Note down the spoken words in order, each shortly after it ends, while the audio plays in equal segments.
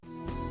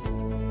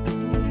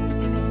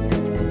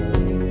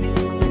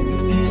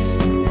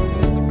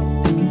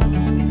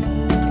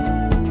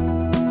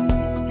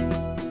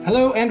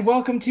Hello and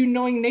welcome to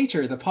Knowing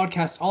Nature, the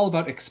podcast all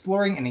about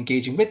exploring and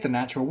engaging with the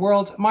natural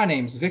world. My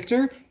name's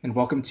Victor, and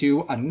welcome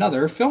to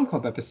another Film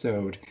Club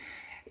episode.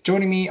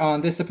 Joining me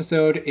on this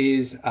episode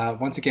is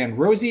once again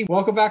Rosie.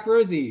 Welcome back,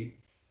 Rosie.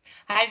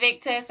 Hi,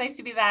 Victor. It's nice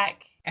to be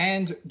back.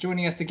 And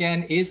joining us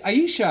again is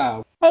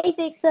Aisha. Hey,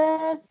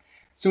 Victor.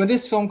 So in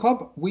this Film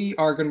Club, we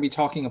are going to be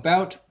talking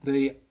about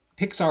the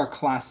Pixar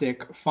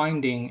classic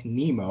Finding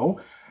Nemo,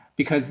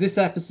 because this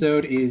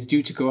episode is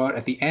due to go out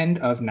at the end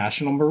of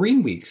National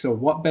Marine Week. So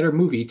what better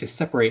movie to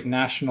separate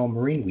National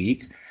Marine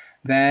Week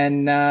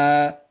than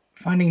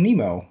Finding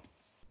Nemo?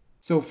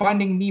 So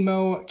Finding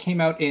Nemo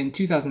came out in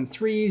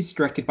 2003, is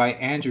directed by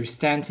Andrew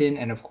Stanton,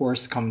 and of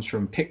course comes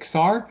from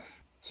Pixar.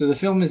 So the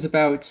film is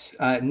about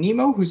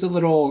Nemo, who's a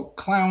little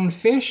clown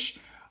fish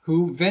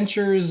who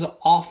ventures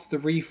off the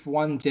reef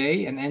one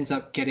day and ends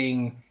up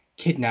getting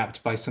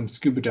kidnapped by some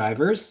scuba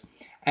divers.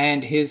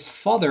 And his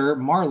father,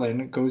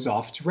 Marlin, goes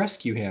off to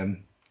rescue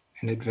him,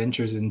 and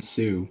adventures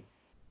ensue.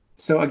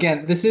 So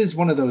again, this is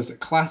one of those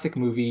classic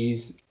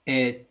movies.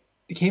 It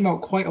came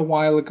out quite a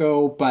while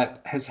ago,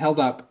 but has held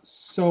up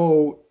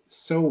so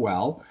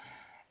well.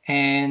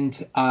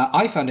 And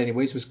I found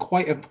anyways was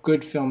quite a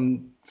good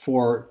film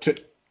was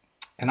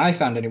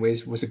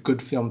a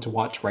good film to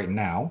watch right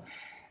now.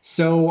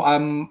 So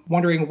I'm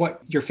wondering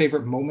what your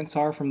favorite moments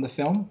are from the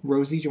film.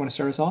 Rosie, do you want to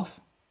start us off?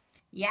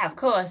 Yeah, of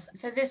course.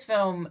 So this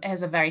film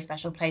has a very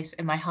special place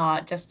in my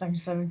heart, just I'm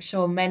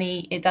sure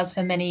it does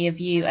for many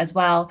of you as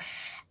well.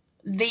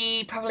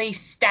 The probably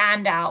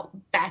standout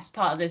best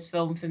part of this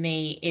film for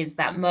me is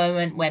that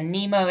moment when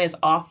Nemo is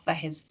off for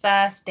his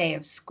first day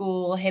of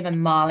school. Him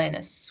and Marlin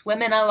are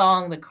swimming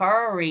along the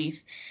coral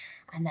reef,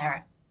 and there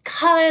are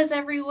colors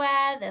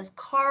everywhere. There's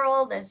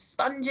coral, there's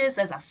sponges,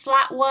 there's a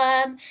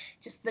flatworm.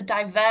 Just the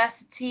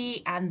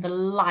diversity and the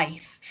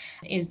life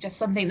is just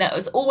something that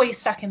was always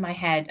stuck in my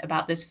head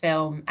about this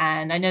film.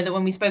 And I know that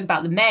when we spoke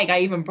about the Meg, I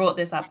even brought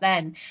this up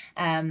then.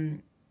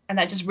 And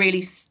that just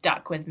really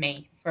stuck with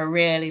me for a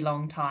really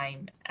long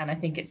time. And I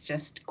think it's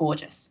just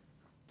gorgeous.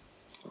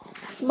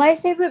 My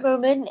favourite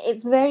moment,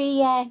 it's very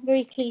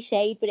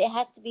cliched, but it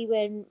has to be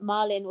when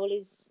Marlin, all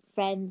his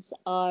friends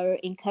are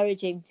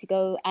encouraging to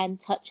go and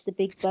touch the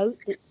big boat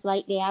that's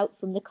slightly out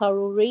from the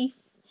coral reef.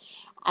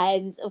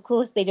 And of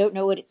course they don't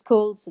know what it's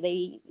called, so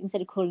they,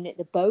 instead of calling it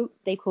the boat,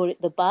 they call it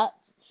the butt,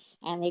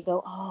 and they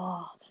go,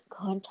 oh,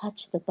 can't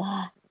touch the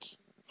butt.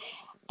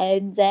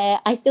 And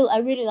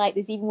I really like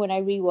this even when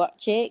I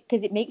rewatch it,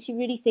 because it makes you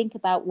really think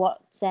about what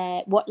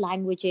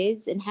language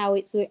is and how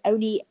it's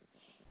only,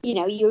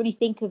 you only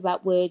think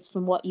about words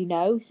from what you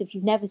know. So if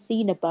you've never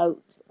seen a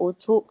boat or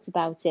talked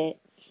about it,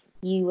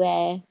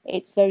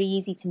 it's very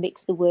easy to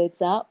mix the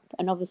words up,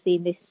 and obviously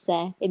in this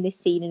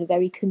scene in a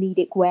very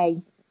comedic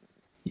way.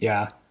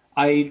 Yeah,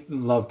 I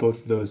love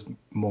both of those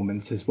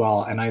moments as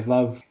well, and I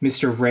love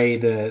Mr. Ray,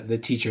 the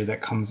teacher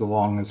that comes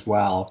along as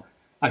well.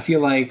 I feel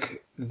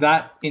like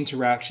that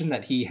interaction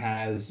that he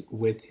has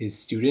with his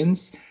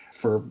students,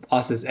 for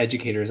us as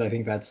educators, I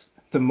think that's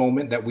the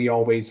moment that we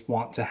always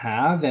want to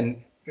have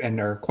and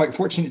are quite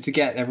fortunate to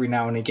get every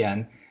now and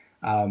again.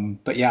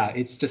 But yeah,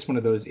 it's just one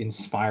of those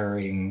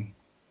inspiring.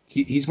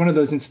 He's one of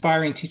those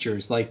inspiring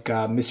teachers, like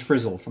Miss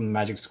Frizzle from the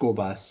Magic School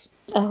Bus.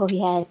 Oh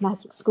yeah,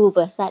 Magic School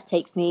Bus. That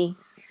takes me.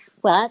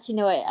 Well, actually,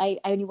 no, I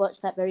only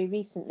watched that very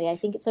recently. I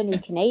think it's only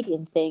a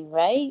Canadian thing,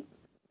 right?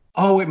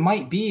 Oh, it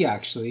might be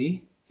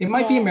actually. It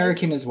might be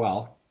American as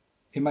well.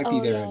 It might be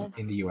there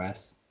in the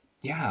US.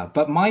 Yeah,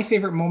 but my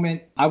favorite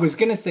moment, I was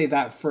gonna say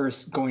that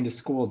first going to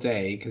school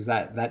day, because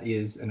that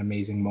is an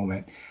amazing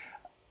moment.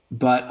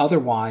 But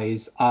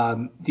otherwise,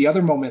 the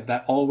other moment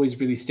that always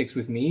really sticks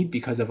with me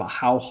because of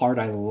how hard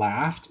I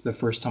laughed the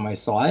first time I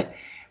saw it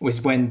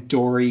was when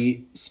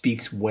Dory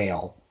speaks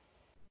whale.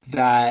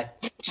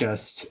 That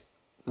just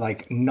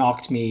like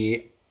knocked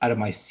me out of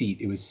my seat.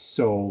 It was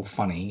so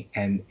funny,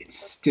 and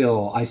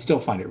I still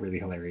find it really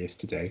hilarious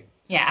today.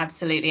 Yeah,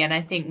 absolutely. And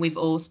I think we've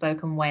all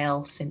spoken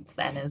whale since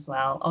then as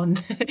well. On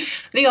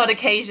the odd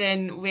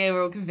occasion,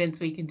 we're all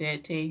convinced we can do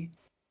it too.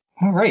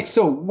 All right.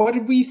 So what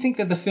did we think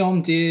that the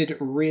film did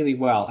really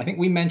well? I think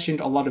we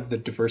mentioned a lot of the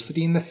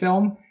diversity in the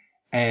film,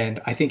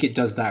 and I think it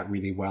does that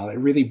really well. It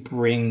really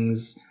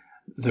brings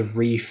the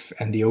reef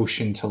and the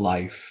ocean to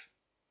life.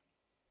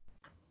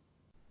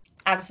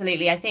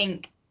 Absolutely. I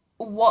think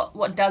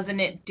what doesn't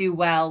it do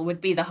well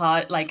would be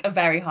a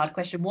very hard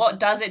question. What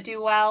does it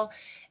do well?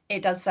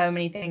 It does so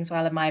many things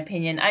well, in my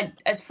opinion. I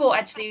thought,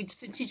 actually,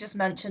 since you just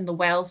mentioned the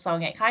whale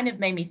song, it kind of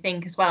made me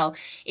think as well.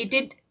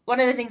 One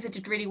of the things it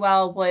did really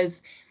well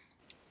was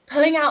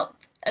pulling out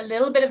a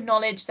little bit of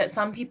knowledge that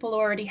some people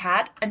already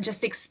had and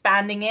just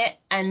expanding it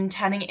and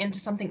turning it into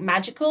something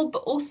magical,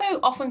 but also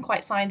often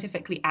quite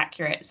scientifically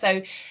accurate.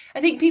 So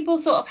I think people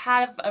sort of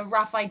have a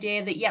rough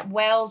idea that, yeah,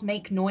 whales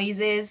make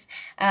noises,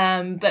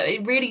 but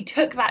it really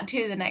took that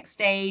to the next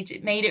stage.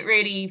 It made it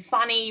really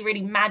funny,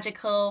 really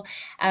magical.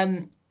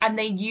 and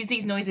they use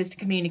these noises to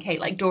communicate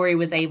like Dory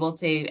was able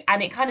to,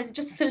 and it kind of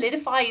just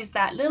solidifies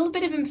that little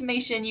bit of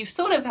information you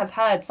sort of have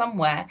heard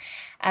somewhere,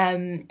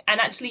 and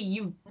actually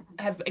you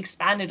have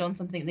expanded on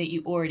something that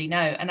you already know.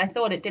 And I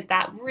thought it did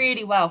that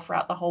really well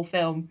throughout the whole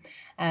film,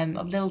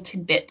 of little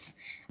tidbits,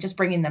 just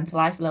bringing them to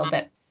life a little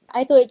bit.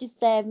 I thought it just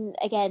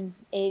again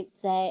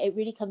it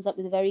really comes up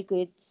with a very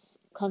good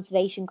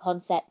conservation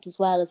concept, as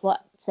well as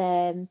what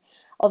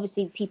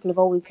obviously people have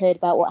always heard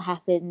about what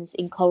happens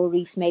in coral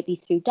reefs, maybe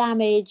through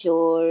damage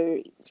or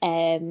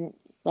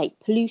like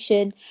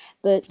pollution,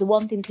 but the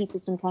one thing people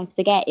sometimes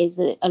forget is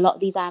that a lot of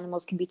these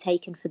animals can be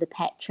taken for the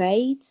pet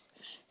trades.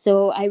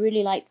 So I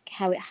really like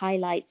how it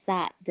highlights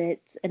that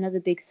another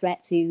big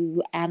threat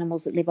to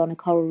animals that live on a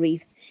coral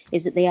reef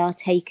is that they are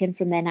taken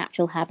from their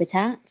natural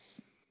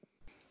habitats.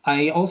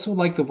 I also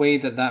like the way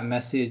that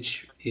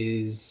message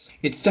it's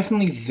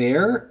definitely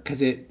there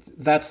because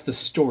that's the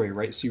story,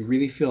 right? So you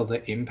really feel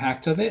the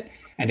impact of it,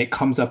 and it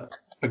comes up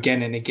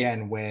again and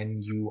again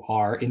when you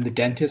are in the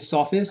dentist's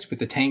office with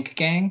the tank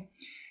gang,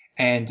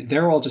 and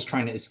they're all just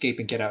trying to escape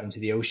and get out into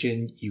the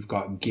ocean. You've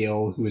got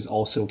Gil, who is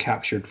also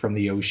captured from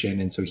the ocean,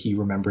 and so he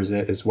remembers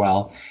it as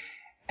well.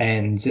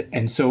 And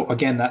so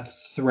again, that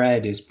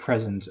thread is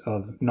present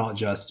of not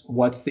just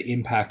what's the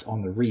impact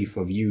on the reef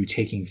of you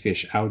taking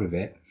fish out of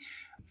it.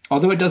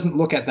 Although it doesn't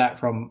look at that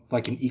from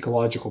like an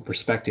ecological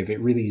perspective,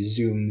 it really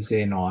zooms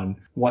in on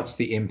what's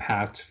the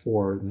impact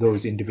for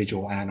those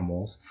individual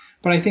animals.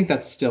 But I think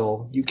that's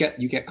still, you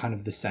get kind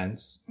of the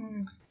sense.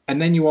 Mm.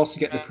 And then you also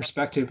get the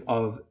perspective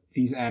of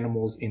these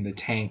animals in the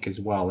tank as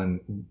well,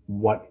 and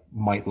what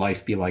might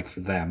life be like for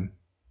them.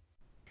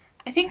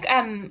 I think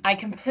I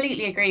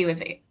completely agree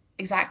with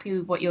exactly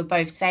what you're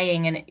both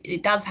saying, and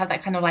it does have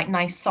that kind of like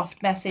nice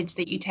soft message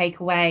that you take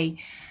away.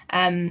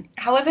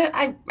 However,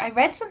 I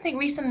read something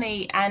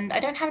recently, and I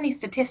don't have any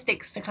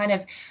statistics to kind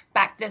of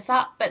back this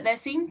up, but there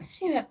seems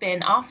to have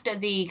been, after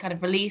the kind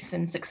of release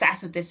and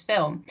success of this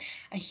film,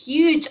 a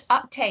huge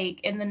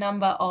uptake in the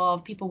number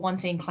of people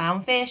wanting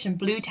clownfish and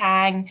blue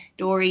tang,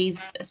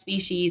 dories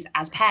species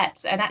as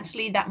pets. And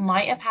actually that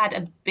might have had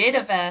a bit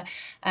of a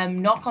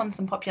knock on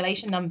some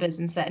population numbers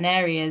in certain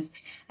areas.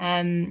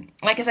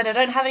 Like I said, I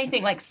don't have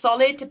anything like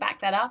solid to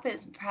back that up.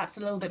 It's perhaps a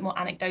little bit more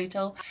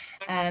anecdotal.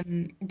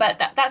 But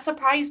that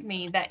surprised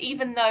me, that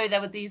even though there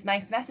were these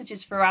nice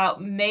messages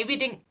throughout, maybe it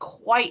didn't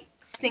quite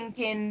sink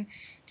in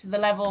to the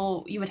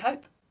level you would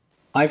hope.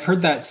 I've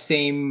heard that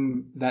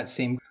same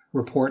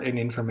report and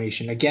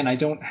information. Again, I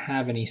don't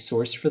have any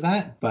source for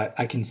that, but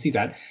I can see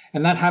that.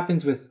 And that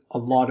happens with a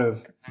lot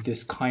of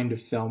this kind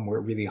of film where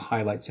it really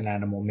highlights an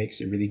animal,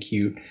 makes it really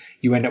cute.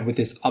 You end up with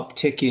this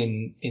uptick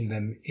in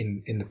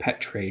the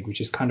pet trade,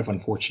 which is kind of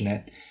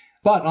unfortunate.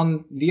 But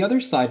on the other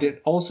side,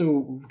 it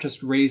also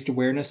just raised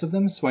awareness of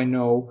them. So I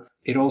know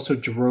it also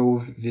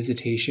drove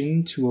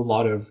visitation to a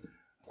lot of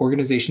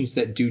organizations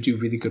that do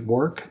really good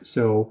work.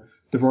 So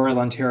the Royal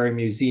Ontario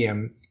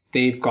Museum,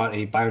 they've got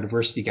a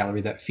biodiversity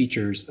gallery that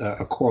features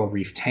a coral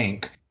reef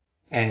tank.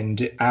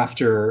 And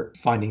after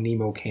Finding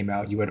Nemo came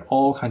out, you had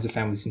all kinds of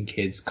families and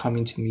kids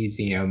coming to the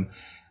museum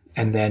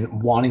and then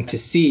wanting to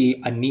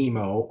see a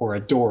Nemo or a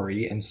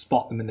Dory and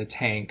spot them in the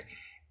tank.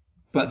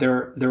 But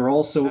they're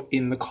also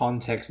in the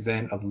context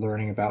then of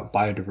learning about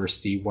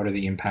biodiversity. What are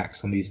the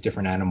impacts on these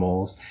different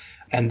animals?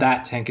 And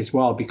that tank as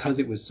well, because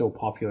it was so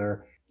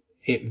popular,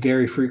 it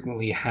very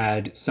frequently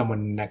had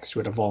someone next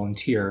to it, a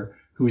volunteer,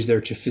 who was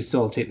there to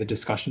facilitate the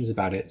discussions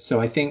about it. So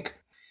I think,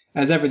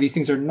 as ever, these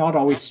things are not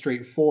always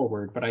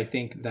straightforward, but I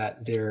think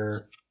that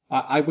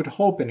I would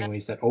hope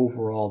anyways that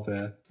overall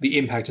the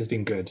impact has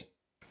been good.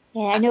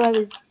 Yeah, I know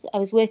I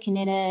was working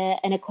in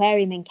an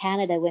aquarium in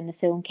Canada when the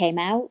film came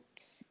out,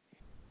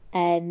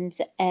 and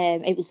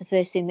it was the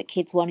first thing that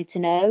kids wanted to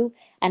know.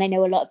 And I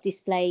know a lot of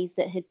displays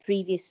that had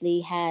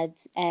previously had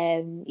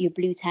your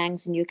blue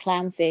tangs and your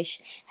clownfish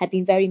had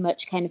been very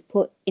much kind of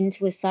put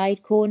into a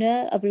side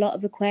corner of a lot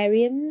of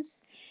aquariums.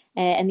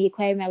 And the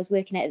aquarium I was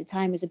working at the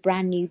time was a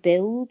brand new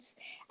build,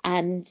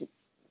 and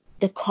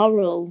the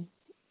coral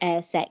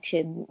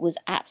section was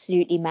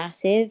absolutely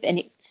massive, and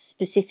it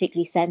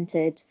specifically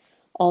centered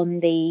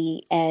on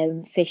the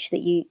fish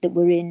that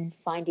were in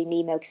Finding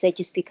Nemo, because they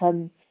just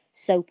become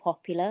so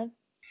popular.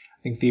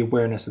 I think the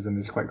awareness of them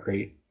is quite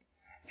great.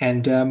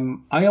 And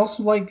I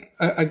also like,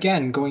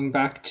 again, going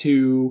back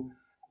to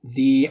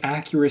the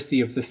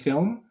accuracy of the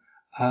film,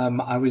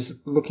 I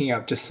was looking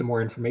up just some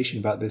more information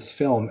about this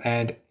film,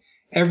 and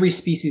every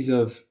species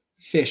of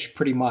fish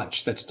pretty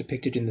much that's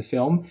depicted in the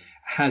film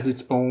has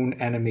its own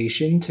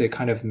animation to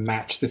kind of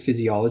match the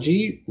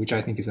physiology, which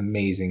I think is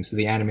amazing. So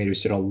the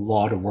animators did a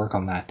lot of work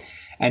on that.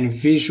 And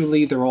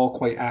visually, they're all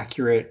quite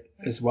accurate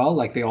as well.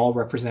 Like they all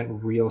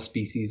represent real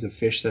species of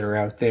fish that are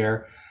out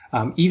there.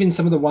 Even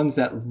some of the ones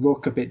that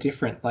look a bit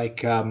different,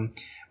 like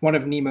one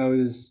of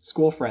Nemo's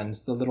school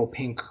friends, the little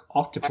pink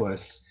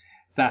octopus,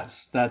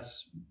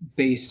 that's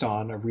based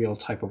on a real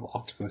type of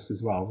octopus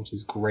as well, which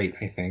is great,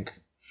 I think.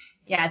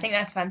 Yeah, I think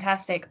that's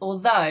fantastic.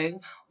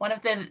 Although one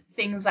of the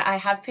things that I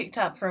have picked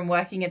up from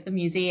working at the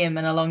museum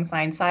and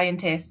alongside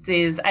scientists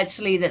is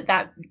actually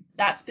that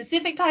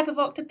specific type of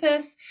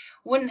octopus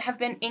wouldn't have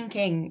been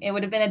inking. It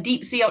would have been a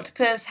deep sea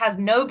octopus, has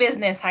no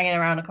business hanging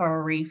around a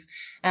coral reef,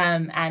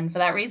 and for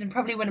that reason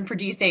probably wouldn't have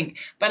produced ink.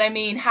 But I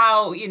mean,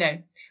 how,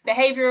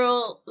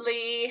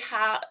 behaviorally,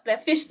 how they're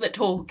fish that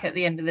talk at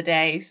the end of the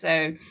day. So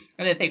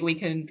I don't think we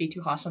can be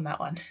too harsh on that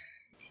one.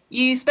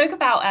 You spoke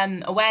about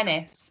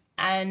awareness,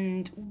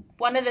 and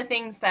one of the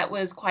things that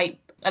was quite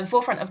at the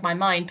forefront of my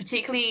mind,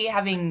 particularly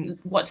having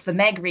watched The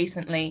Meg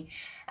recently,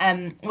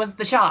 was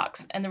the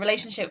sharks and the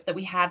relationship that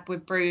we had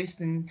with Bruce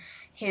and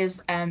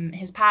his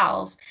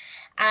pals.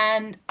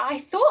 And I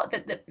thought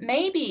that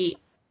maybe,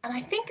 and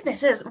I think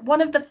this is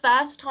one of the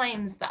first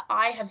times that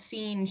I have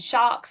seen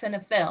sharks in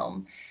a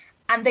film,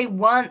 and they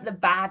weren't the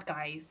bad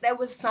guys. There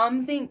was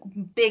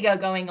something bigger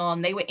going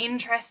on. They were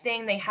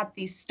interesting. They had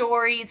these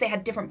stories. They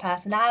had different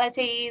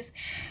personalities.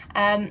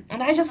 And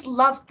I just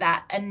loved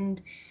that.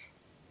 And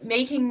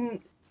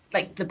making,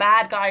 like, the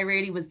bad guy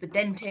really was the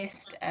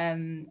dentist.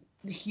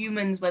 The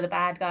humans were the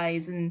bad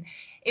guys. And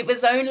it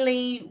was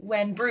only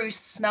when Bruce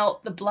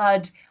smelt the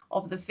blood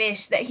of the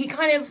fish that he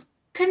kind of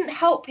couldn't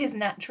help his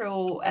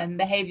natural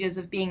behaviors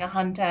of being a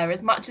hunter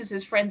as much as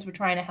his friends were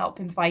trying to help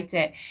him fight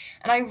it.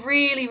 And I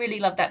really, really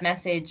love that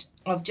message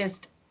of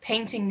just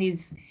painting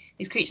these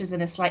creatures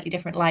in a slightly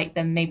different light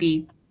than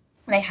maybe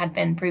they had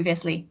been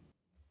previously.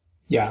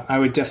 Yeah, I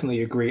would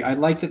definitely agree. I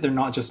like that they're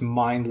not just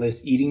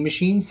mindless eating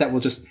machines that will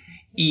just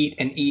eat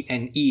and eat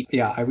and eat.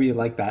 Yeah, I really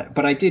like that.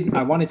 But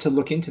I wanted to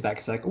look into that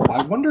because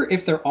I wonder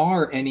if there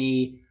are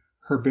any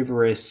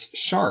herbivorous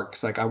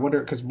sharks. Like, I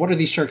wonder, because what are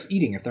these sharks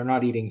eating if they're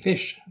not eating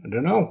fish? I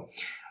don't know.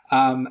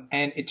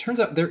 And it turns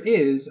out there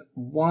is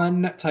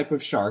one type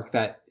of shark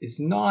that is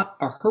not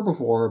a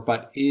herbivore,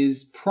 but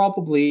is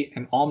probably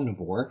an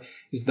omnivore,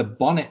 is the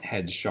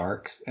bonnethead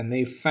sharks. And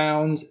they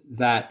found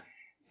that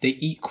they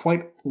eat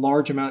quite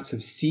large amounts of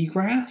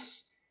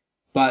seagrass,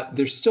 but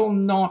they're still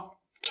not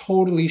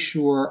totally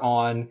sure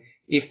on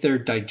if they're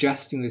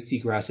digesting the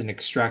seagrass and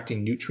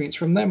extracting nutrients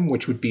from them,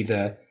 which would be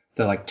the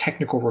like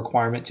technical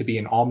requirement to be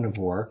an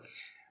omnivore.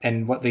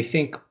 And what they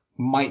think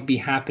might be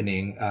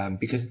happening,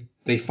 because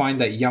they find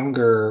that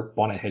younger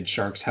bonnethead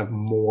sharks have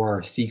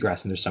more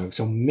seagrass in their stomach.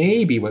 So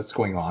maybe what's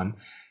going on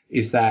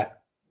is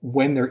that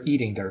when they're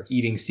eating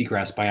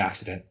seagrass by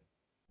accident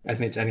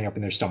and it's ending up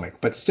in their stomach.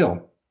 But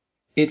still,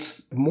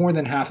 it's more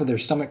than half of their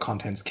stomach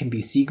contents can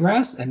be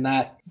seagrass, and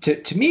that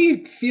to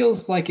me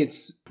feels like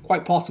it's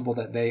quite possible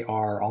that they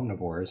are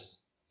omnivores.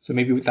 So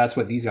maybe that's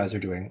what these guys are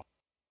doing.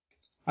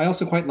 I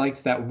also quite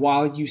liked that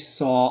while you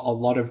saw a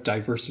lot of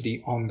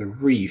diversity on the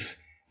reef,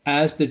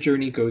 as the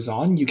journey goes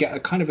on, you get a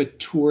kind of a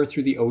tour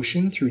through the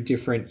ocean through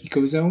different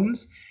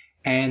ecozones,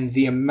 and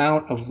the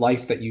amount of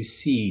life that you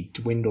see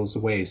dwindles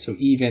away. So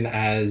even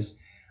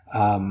as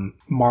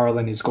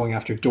Marlin is going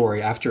after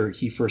Dory after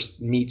he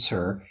first meets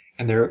her,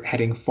 and they're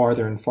heading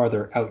farther and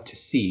farther out to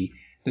sea,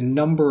 the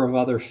number of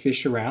other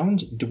fish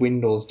around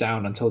dwindles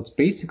down until it's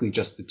basically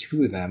just the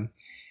two of them.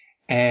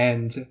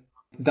 And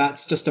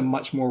that's just a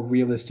much more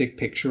realistic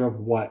picture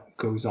of what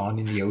goes on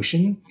in the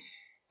ocean.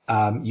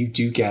 You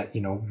do get,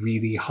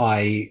 really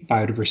high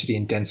biodiversity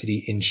and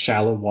density in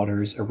shallow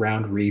waters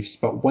around reefs.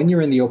 But when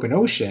you're in the open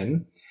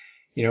ocean,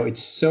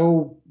 it's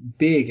so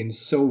big and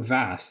so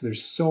vast.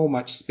 There's so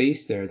much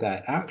space there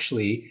that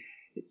actually,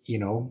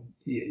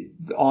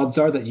 the odds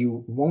are that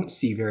you won't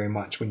see very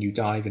much when you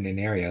dive in an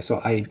area. So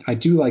I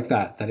do like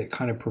that it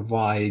kind of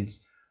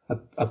provides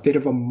a bit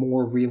of a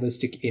more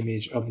realistic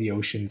image of the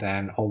ocean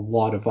than a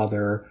lot of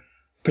other,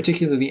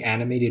 particularly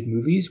animated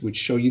movies, which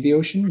show you the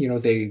ocean.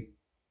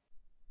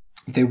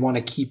 They want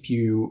to keep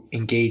you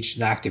engaged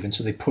and active, and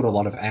so they put a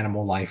lot of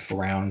animal life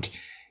around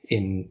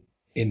in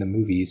the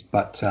movies,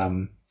 but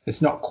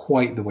it's not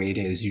quite the way it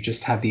is. You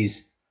just have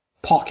these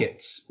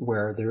pockets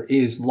where there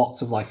is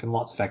lots of life and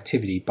lots of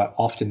activity, but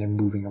often they're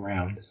moving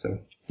around. So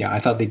yeah,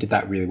 I thought they did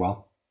that really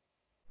well.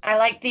 I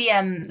like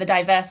the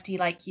diversity,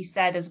 like you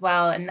said, as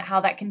well, and how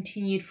that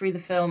continued through the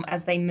film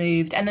as they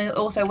moved, and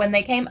also when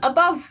they came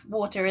above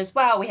water as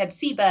well. We had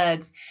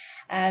seabirds,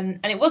 and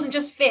it wasn't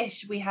just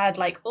fish. We had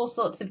like all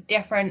sorts of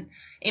different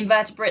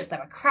invertebrates. There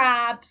were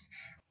crabs.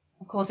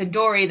 Of course, in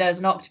Dory there's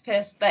an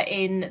octopus, but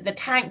in the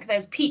tank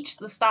there's Peach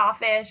the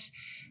starfish.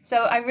 So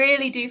I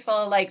really do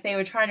feel like they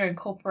were trying to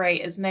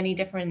incorporate as many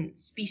different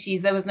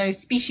species. There was no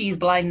species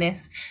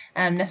blindness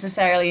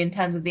necessarily in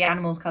terms of the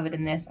animals covered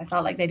in this. I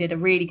felt like they did a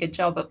really good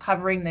job of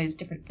covering those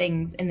different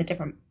things in the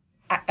different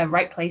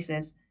right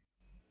places.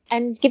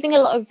 And giving a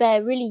lot of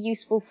really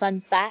useful fun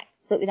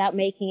facts, but without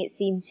making it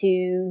seem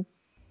too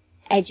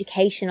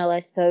educational,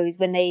 I suppose,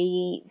 when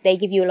they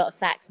give you a lot of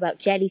facts about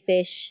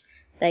jellyfish,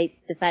 like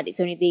the fact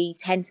it's only the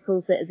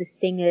tentacles that are the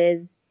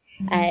stingers,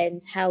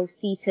 and how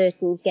sea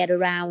turtles get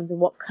around and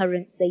what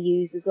currents they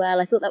use as well.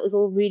 I thought that was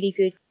all really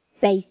good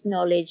base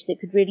knowledge that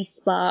could really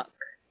spark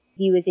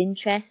viewers'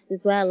 interest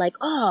as well. Like,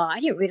 oh, I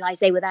didn't realize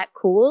they were that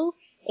cool.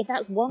 If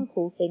that's one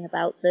cool thing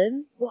about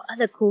them, what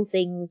other cool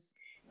things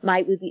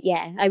Mike would,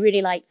 yeah, I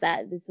really liked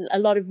that. There's a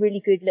lot of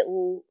really good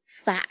little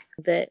facts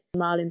that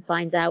Marlin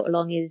finds out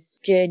along his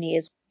journey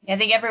as I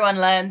think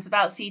everyone learns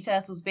about sea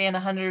turtles being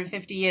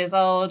 150 years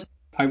old.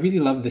 I really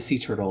love the sea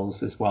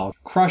turtles as well.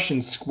 Crush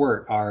and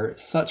Squirt are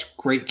such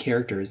great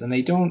characters, and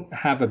they don't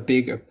have a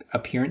big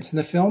appearance in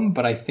the film,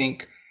 but I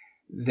think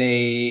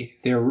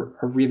they're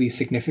really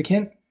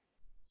significant,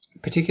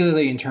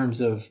 particularly in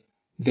terms of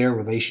their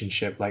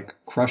relationship. Like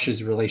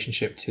Crush's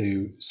relationship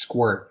to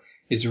Squirt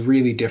is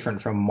really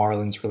different from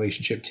Marlin's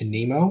relationship to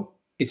Nemo.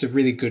 It's a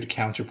really good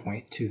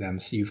counterpoint to them.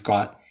 So you've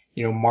got,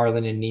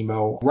 Marlin and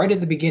Nemo right at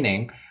the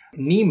beginning.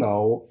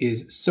 Nemo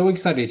is so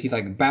excited he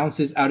like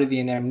bounces out of the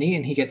anemone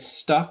and he gets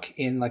stuck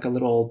in like a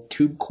little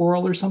tube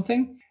coral or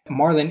something.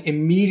 Marlin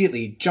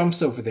immediately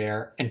jumps over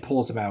there and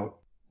pulls him out.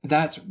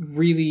 That's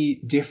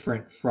really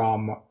different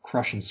from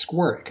Crush and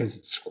Squirt,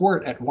 because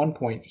Squirt at one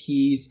point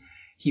he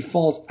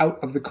falls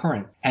out of the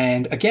current.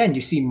 And again,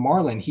 you see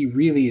Marlin, he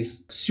really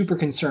is super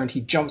concerned.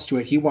 He jumps to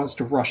it. He wants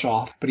to rush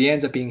off, but he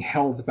ends up being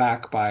held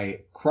back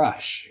by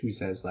Crush, who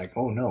says like,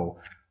 oh no,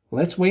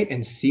 let's wait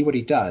and see what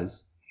he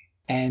does.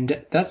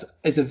 And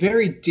is a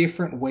very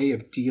different way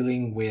of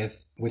dealing with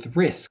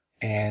risk.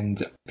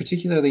 And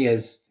particularly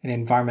as an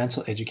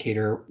environmental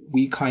educator,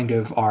 we kind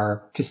of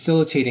are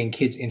facilitating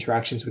kids'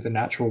 interactions with the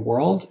natural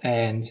world.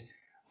 And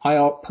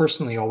I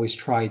personally always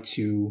try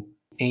to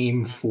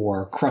aim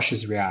for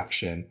Crush's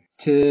reaction,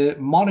 to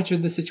monitor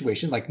the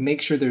situation, like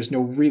make sure there's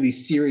no really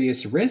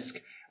serious risk,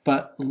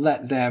 but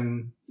let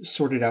them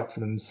sort it out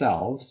for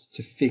themselves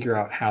to figure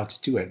out how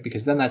to do it,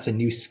 because then that's a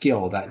new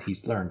skill that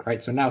he's learned,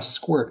 right? So now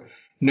Squirt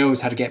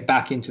knows how to get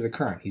back into the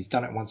current. He's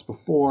done it once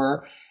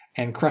before,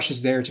 and Crush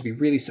is there to be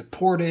really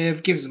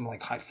supportive, gives him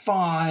like high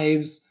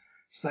fives.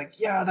 He's like,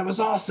 yeah, that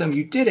was awesome.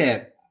 You did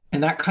it.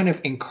 And that kind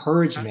of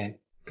encouragement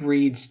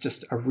breeds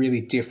just a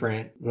really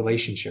different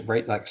relationship,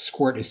 right? Like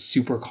Squirt is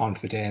super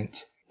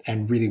confident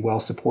and really well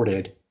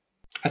supported.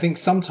 I think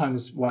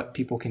sometimes what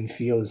people can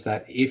feel is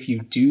that if you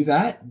do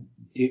that,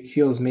 it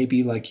feels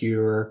maybe like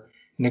you're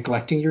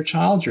neglecting your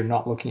child, you're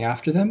not looking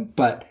after them.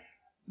 But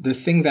the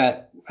thing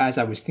that, as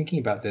I was thinking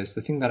about this,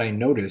 the thing that I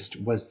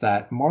noticed was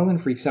that Marlin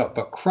freaks out,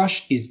 but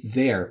Crush is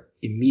there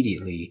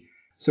immediately.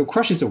 So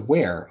Crush is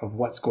aware of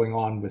what's going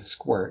on with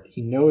Squirt.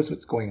 He knows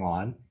what's going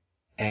on,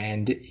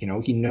 and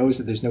he knows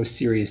that there's no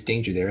serious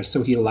danger there,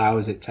 so he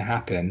allows it to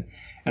happen.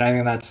 And I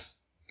think that's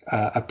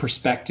a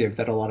perspective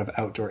that a lot of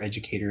outdoor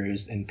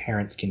educators and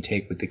parents can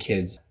take with the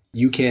kids.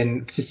 You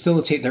can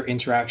facilitate their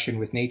interaction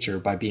with nature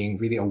by being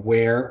really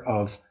aware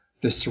of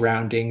the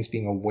surroundings,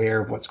 being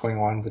aware of what's going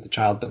on with the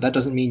child, but that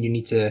doesn't mean you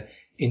need to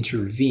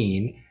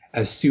intervene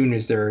as soon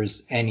as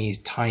there's any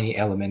tiny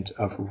element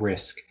of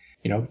risk.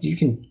 You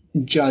can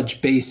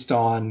judge based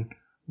on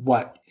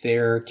what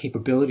their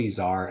capabilities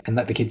are and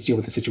let the kids deal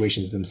with the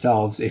situations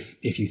themselves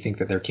if you think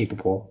that they're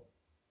capable.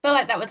 I feel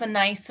like that was a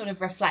nice sort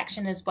of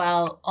reflection as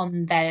well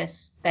on their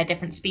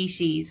different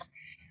species.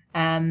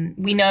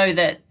 We know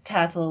that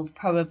turtles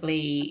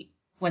probably,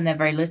 when they're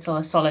very little,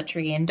 are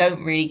solitary and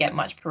don't really get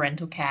much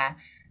parental care.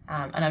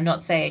 And I'm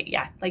not saying,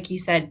 yeah, like you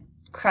said,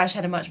 Crush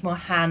had a much more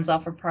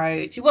hands-off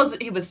approach. He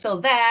was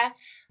still there.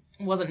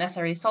 It wasn't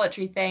necessarily a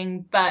solitary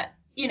thing, but,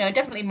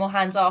 definitely more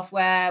hands-off,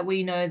 where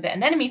we know that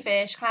anemone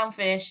fish,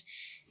 clownfish,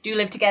 do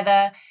live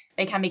together.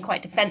 They can be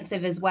quite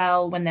defensive as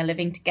well when they're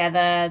living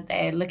together.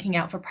 They're looking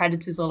out for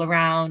predators all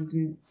around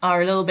and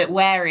are a little bit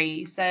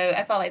wary. So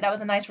I felt like that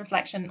was a nice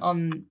reflection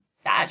on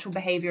the actual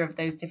behavior of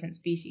those different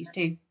species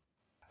too.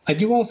 I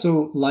do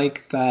also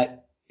like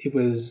that it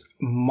was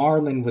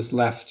Marlin was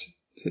left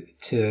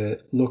to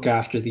look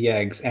after the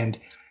eggs. And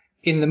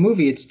in the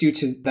movie, it's due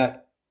to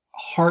that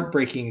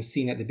heartbreaking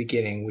scene at the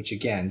beginning, which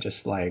again,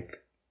 just like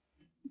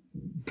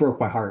broke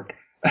my heart.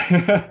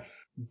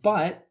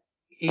 But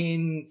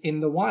in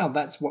the wild,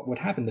 that's what would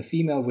happen. The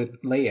female would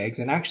lay eggs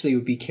and actually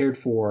would be cared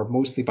for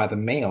mostly by the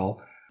male,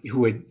 who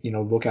would,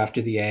 look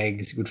after the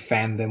eggs, would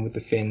fan them with the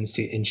fins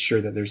to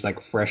ensure that there's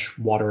like fresh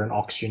water and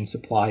oxygen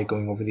supply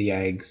going over the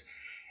eggs.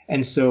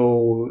 And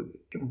so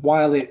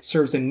while it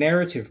serves a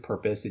narrative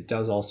purpose, it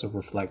does also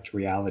reflect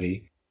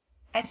reality.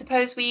 I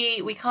suppose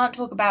we can't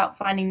talk about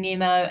Finding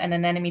Nemo and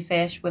Anemone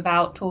Fish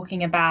without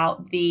talking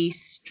about the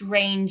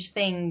strange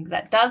thing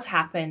that does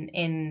happen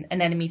in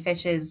anemone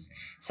fish's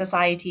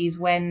societies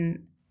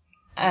when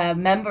a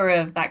member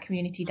of that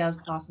community does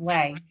pass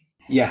away.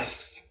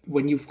 Yes.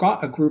 When you've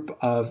got a group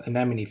of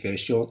anemone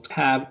fish, you'll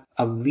have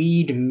a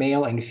lead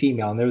male and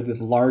female, and they're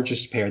the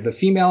largest pair. The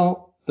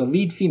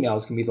lead female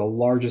is going to be the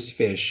largest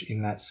fish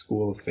in that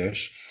school of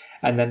fish,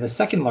 and then the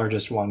second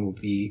largest one will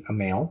be a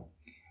male.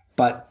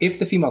 But if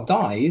the female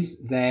dies,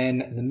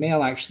 then the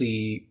male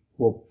actually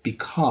will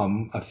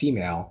become a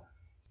female.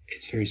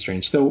 It's very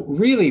strange. So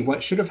really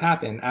what should have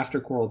happened after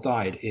Coral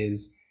died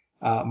is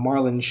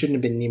Marlin shouldn't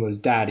have been Nemo's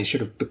dad. He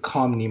should have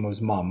become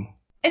Nemo's mom.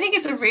 I think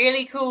it's a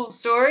really cool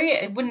story.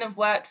 It wouldn't have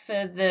worked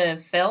for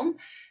the film,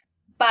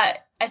 but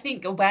I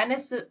think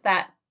awareness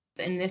that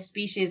in this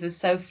species is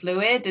so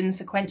fluid and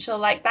sequential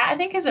like that, I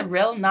think is a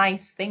real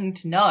nice thing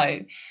to know.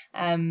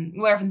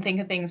 We often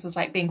think of things as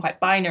like being quite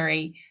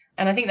binary.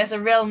 And I think that's a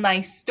real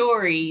nice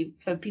story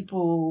for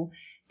people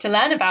to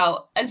learn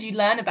about as you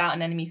learn about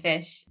anemone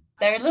fish.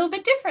 They're a little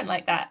bit different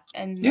like that,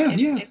 and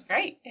it's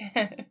great.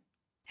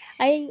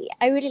 I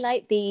really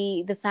like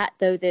the fact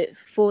though that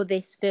for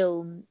this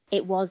film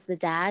it was the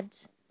dad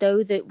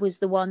though that was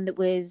the one that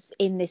was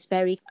in this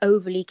very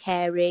overly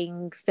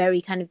caring,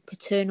 very kind of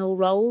paternal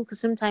role, because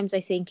sometimes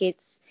I think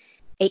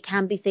it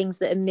can be things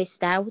that are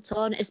missed out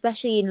on,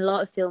 especially in a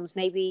lot of films.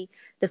 Maybe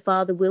the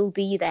father will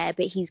be there,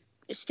 but he's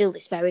still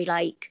this very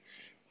like,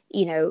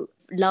 you know,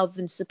 love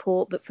and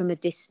support, but from a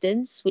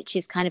distance, which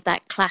is kind of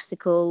that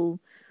classical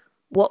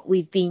what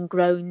we've been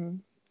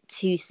grown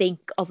to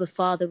think of a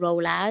father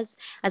role as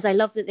I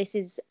love that this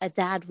is a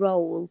dad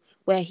role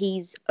where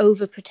he's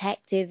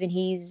overprotective, and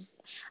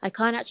I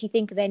can't actually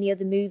think of any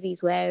other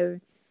movies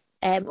where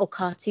or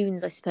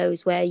cartoons I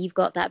suppose where you've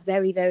got that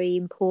very, very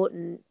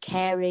important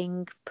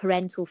caring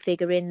parental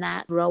figure in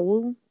that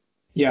role.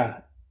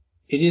 Yeah,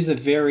 it's a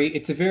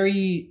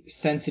very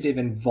sensitive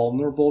and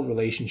vulnerable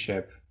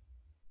relationship,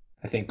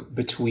 I think,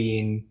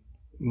 between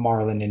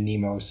Marlin and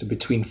Nemo, so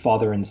between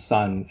father and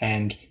son.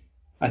 And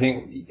I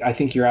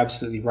think you're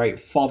absolutely right.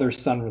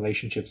 Father-son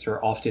relationships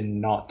are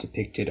often not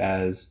depicted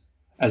as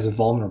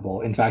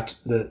vulnerable. In fact,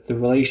 the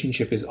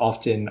relationship is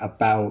often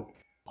about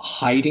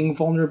hiding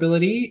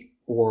vulnerability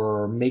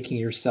or making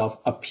yourself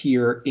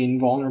appear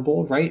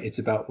invulnerable, right? It's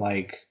about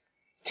like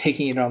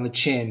taking it on the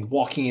chin,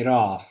 walking it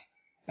off.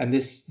 And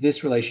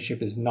this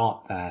relationship is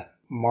not that.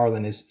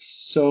 Marlin is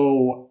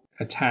so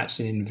attached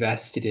and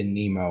invested in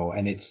Nemo,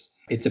 and it's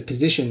a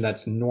position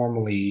that's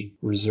normally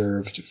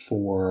reserved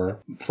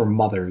for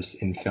mothers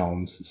in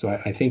films. So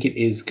I think it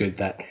is good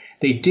that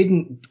they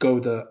didn't go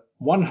the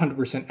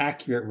 100%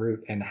 accurate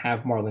route and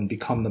have Marlin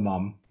become the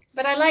mom.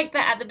 But I like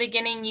that at the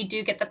beginning you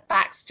do get the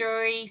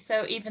backstory.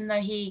 So even though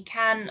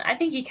I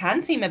think he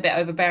can seem a bit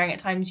overbearing at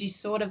times, you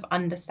sort of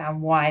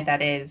understand why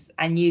that is,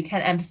 and you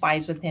can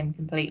empathize with him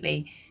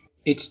completely.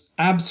 It's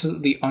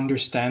absolutely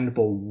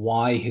understandable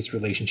why his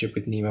relationship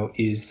with Nemo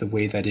is the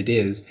way that it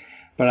is.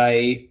 But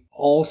I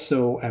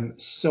also am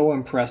so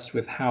impressed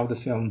with how the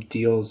film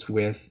deals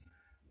with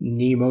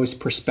Nemo's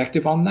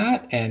perspective on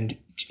that. And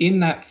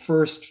in that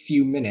first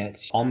few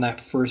minutes, on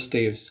that first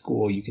day of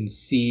school, you can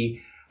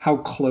see how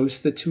close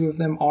the two of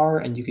them are,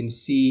 and you can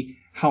see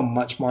how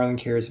much Marlin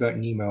cares about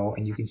Nemo,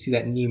 and you can see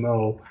that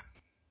Nemo,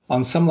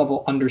 on some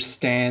level,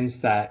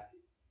 understands that,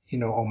 you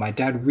know, oh, my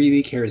dad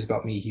really cares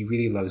about me. He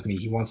really loves me.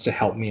 He wants to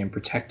help me and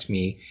protect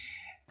me.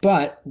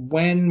 But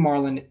when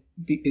Marlin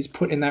is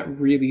put in that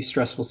really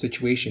stressful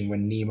situation,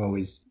 when Nemo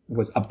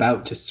was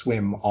about to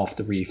swim off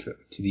the reef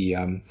to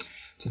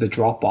the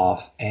drop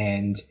off,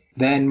 and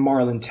then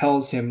Marlin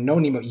tells him, no,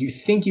 Nemo, you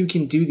think you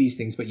can do these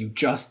things, but you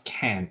just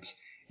can't.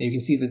 And you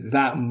can see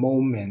that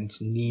moment,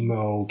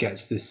 Nemo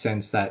gets this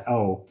sense that,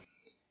 oh,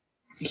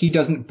 he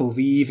doesn't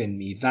believe in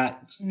me.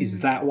 Is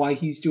that why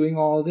he's doing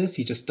all of this?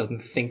 He just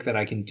doesn't think that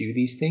I can do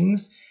these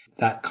things.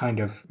 That kind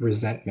of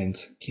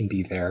resentment can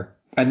be there.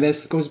 And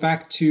this goes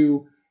back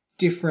to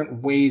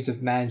different ways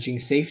of managing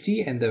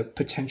safety and the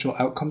potential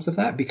outcomes of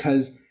that,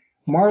 because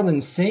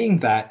Marlin saying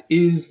that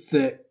is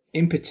the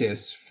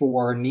impetus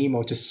for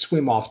Nemo to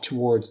swim off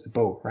towards the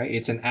boat, right?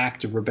 It's an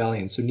act of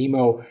rebellion. So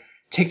Nemo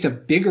takes a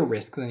bigger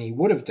risk than he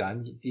would have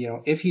done. You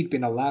know, if he'd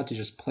been allowed to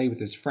just play with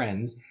his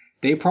friends,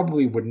 they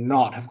probably would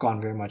not have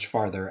gone very much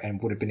farther and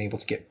would have been able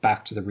to get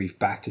back to the reef,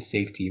 back to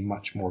safety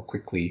much more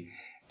quickly.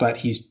 But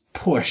he's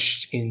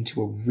pushed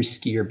into a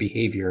riskier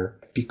behavior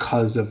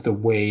because of the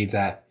way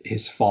that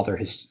his father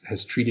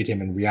has treated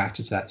him and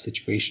reacted to that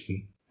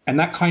situation. And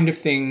that kind of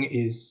thing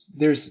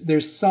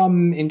there's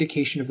some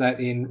indication of that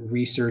in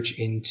research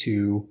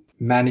into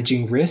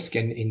managing risk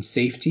and in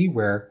safety,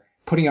 where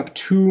putting up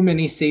too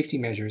many safety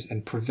measures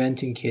and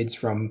preventing kids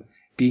from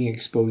being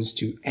exposed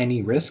to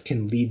any risk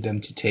can lead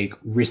them to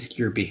take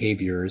riskier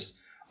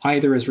behaviors,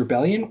 either as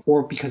rebellion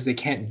or because they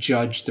can't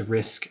judge the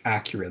risk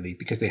accurately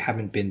because they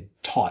haven't been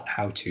taught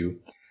how to.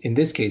 In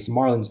this case,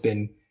 Marlin's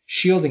been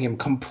shielding him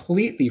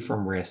completely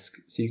from risk,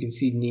 so you can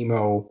see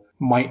Nemo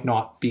might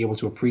not be able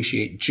to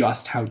appreciate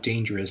just how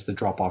dangerous the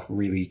drop-off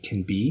really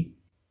can be.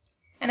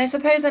 And I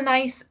suppose a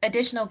nice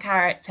additional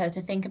character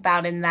to think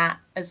about in that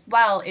as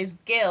well is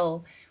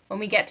Gil. When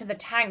we get to the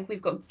tank,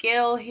 we've got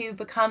Gil, who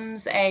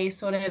becomes a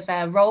sort of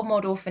a role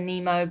model for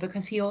Nemo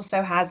because he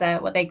also has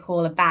what they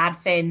call a bad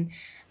fin.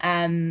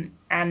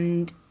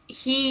 And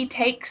he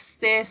takes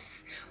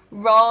this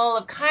role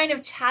of kind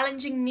of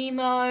challenging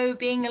Nemo,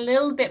 being a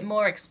little bit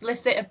more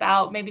explicit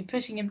about maybe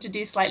pushing him to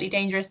do slightly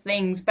dangerous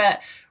things,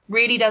 but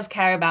really does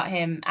care about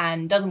him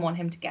and doesn't want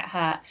him to get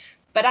hurt.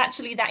 But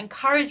actually that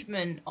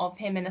encouragement of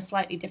him in a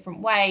slightly different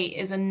way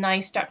is a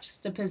nice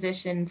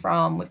juxtaposition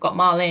from, we've got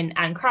Marlin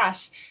and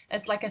Crush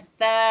as like a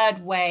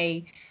third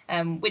way,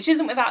 which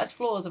isn't without its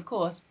flaws, of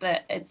course,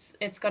 but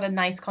it's got a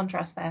nice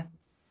contrast there.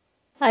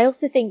 I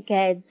also think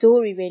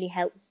Dory really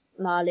helps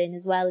Marlin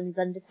as well in his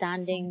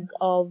understanding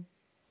of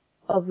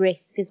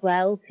risk as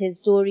well, because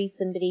Dory's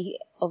somebody,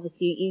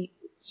 obviously,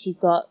 she's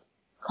got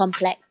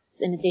complex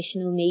and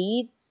additional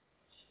needs,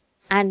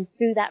 and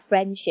through that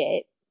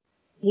friendship,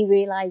 he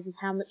realizes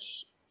how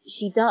much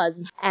she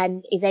does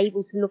and is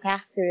able to look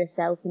after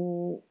herself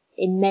in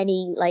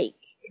many like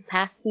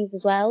capacities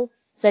as well.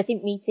 So I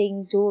think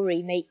meeting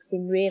Dory makes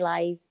him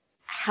realize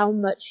how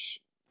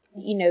much,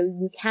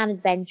 you can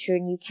adventure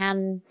and you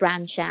can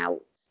branch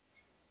out,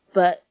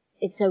 but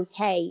it's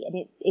okay,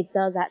 and it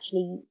does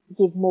actually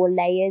give more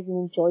layers and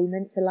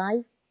enjoyment to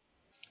life.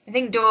 I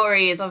think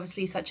Dory is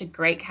obviously such a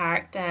great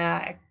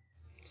character,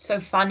 so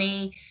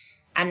funny,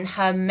 and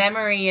her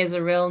memory is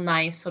a real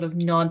nice sort of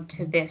nod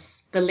to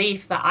this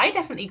belief that I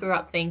definitely grew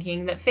up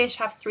thinking, that fish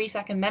have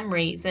 3-second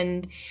memories,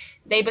 and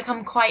they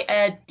become quite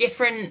a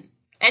different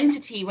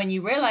entity when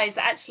you realize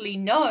that actually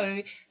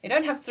no, they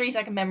don't have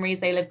 3-second memories.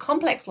 They live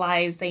complex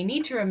lives. They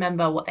need to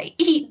remember what they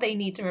eat. They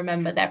need to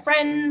remember their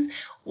friends,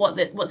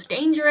 what's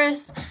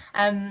dangerous.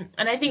 And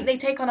I think they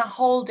take on a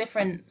whole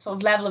different sort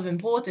of level of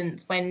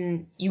importance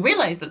when you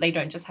realize that they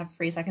don't just have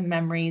 3-second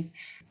memories,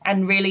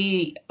 and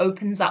really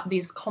opens up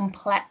these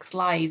complex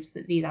lives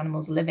that these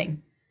animals are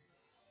living.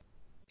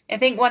 I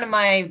think one of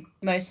my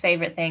most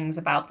favorite things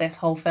about this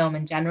whole film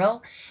in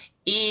general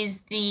is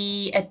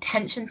the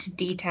attention to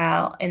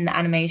detail in the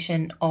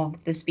animation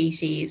of the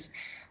species.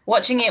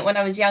 Watching it when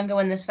I was younger,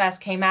 when this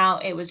first came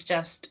out, it was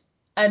just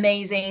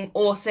amazing,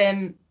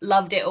 awesome,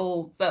 loved it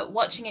all. But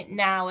watching it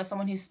now, as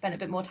someone who's spent a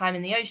bit more time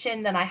in the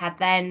ocean than I had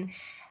then,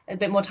 a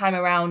bit more time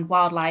around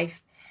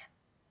wildlife,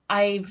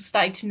 I've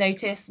started to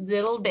notice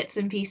little bits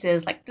and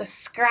pieces, like the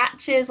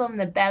scratches on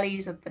the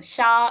bellies of the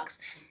sharks,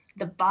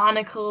 the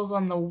barnacles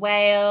on the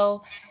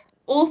whale,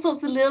 all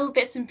sorts of little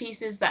bits and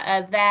pieces that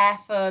are there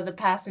for the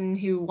person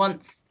who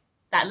wants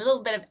that little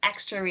bit of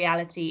extra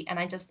reality. And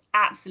I just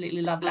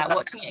absolutely love that.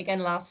 Watching it again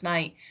last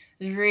night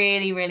was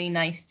really, really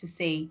nice to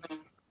see.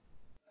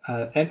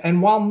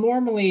 And while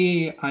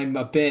normally I'm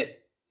a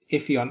bit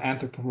iffy on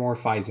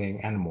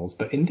anthropomorphizing animals,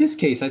 but in this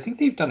case, I think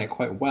they've done it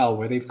quite well,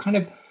 where they've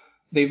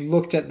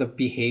looked at the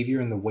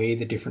behavior and the way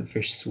the different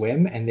fish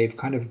swim, and they've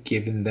kind of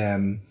given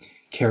them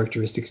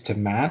characteristics to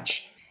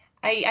match.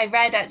 I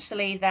read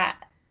actually that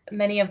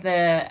many of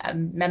the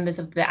members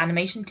of the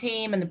animation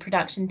team and the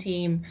production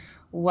team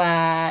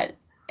were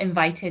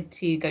invited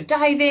to go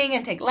diving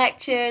and take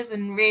lectures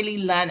and really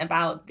learn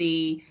about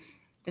the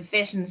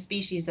fish and the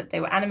species that they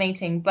were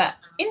animating. But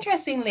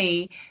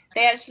interestingly,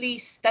 they actually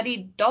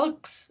studied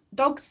dogs'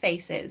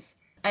 faces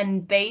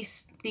and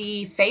based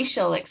the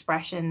facial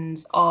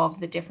expressions of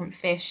the different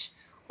fish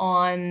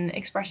on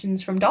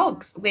expressions from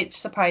dogs, which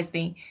surprised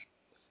me.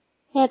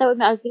 Yeah,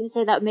 I was going to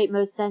say that would make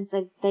most sense.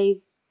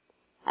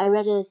 I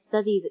read a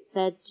study that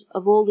said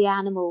of all the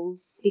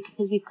animals,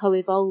 because we've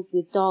co-evolved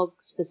with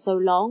dogs for so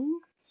long,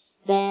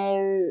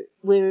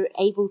 we're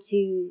able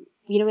to,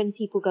 when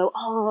people go,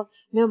 oh,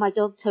 no, my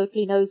dog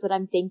totally knows what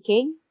I'm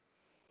thinking.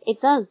 It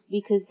does,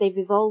 because they've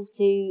evolved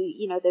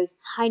to, those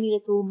tiny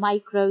little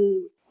micro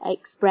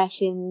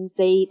expressions.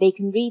 They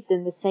can read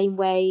them the same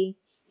way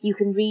you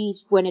can read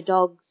when a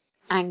dog's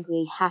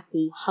angry,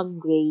 happy,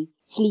 hungry,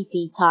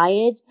 sleepy,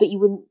 tired, but you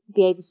wouldn't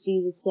be able to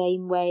do the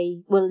same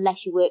way, well,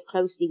 unless you work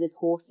closely with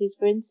horses,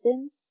 for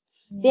instance.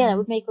 So yeah, that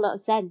would make a lot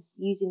of sense,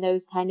 using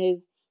those kind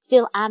of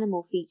still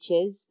animal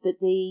features, but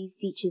the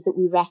features that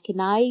we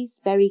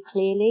recognize very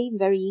clearly,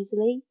 very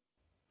easily.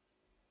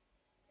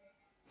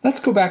 Let's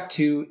go back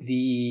to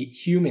the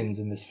humans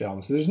in this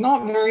film. So there's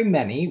not very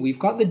many. We've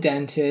got the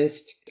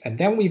dentist, and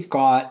then we've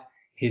got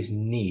his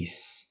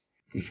niece.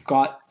 We've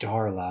got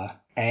Darla,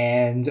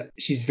 and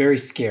she's very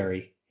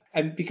scary.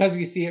 And because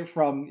we see it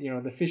from,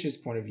 the fish's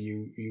point of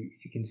view,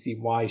 you can see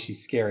why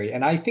she's scary.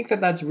 And I think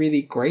that that's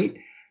really great,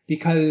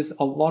 because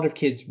a lot of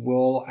kids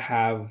will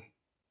have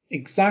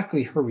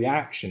exactly her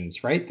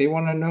reactions, right? They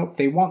want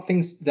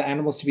the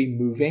animals to be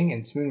moving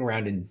and swimming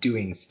around and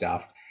doing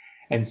stuff.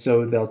 And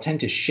so they'll tend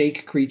to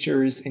shake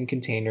creatures in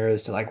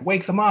containers to like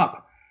wake them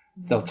up.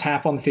 They'll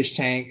tap on the fish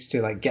tanks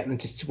to like get them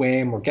to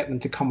swim or get them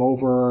to come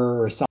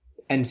over or something.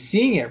 And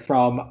seeing it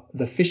from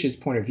the fish's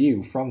point of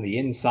view, from the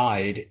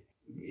inside,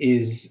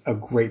 is a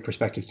great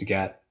perspective to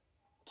get.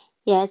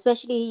 Yeah,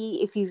 especially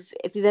if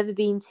you've ever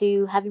been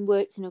to, having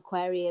worked in an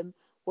aquarium,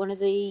 one of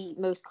the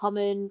most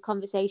common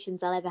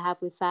conversations I'll ever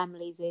have with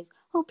families is,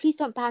 oh, please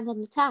don't bang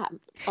on the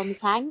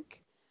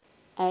tank.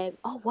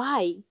 Oh,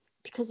 why?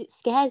 Because it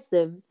scares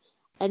them.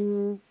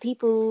 And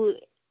people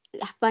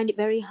find it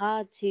very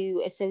hard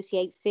to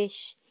associate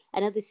fish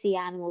and other sea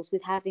animals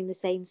with having the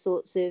same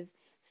sorts of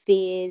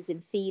fears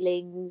and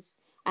feelings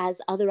as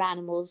other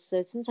animals.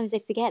 So sometimes they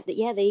forget that,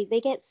 yeah,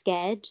 they get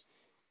scared,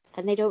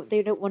 and they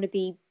don't want to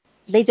be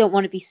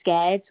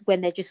scared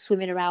when they're just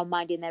swimming around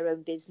minding their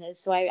own business.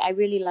 So I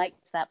really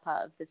liked that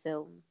part of the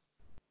film.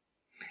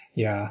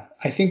 Yeah,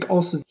 I think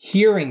also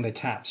hearing the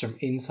taps from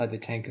inside the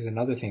tank is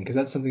another thing, because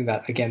that's something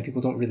that, again,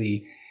 people don't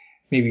really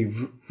maybe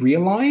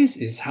realize,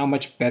 is how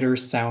much better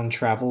sound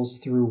travels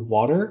through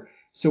water.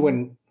 So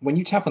when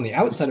you tap on the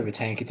outside of a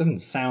tank, it doesn't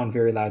sound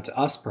very loud to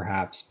us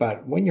perhaps,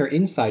 but when you're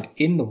inside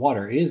in the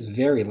water, it is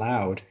very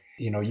loud.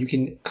 You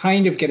can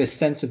kind of get a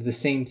sense of the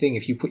same thing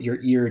if you put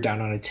your ear down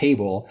on a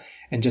table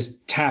and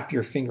just tap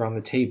your finger on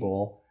the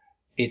table.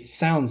 It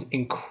sounds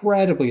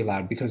incredibly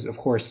loud because, of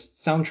course,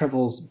 sound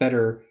travels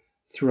better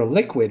through a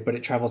liquid, but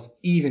it travels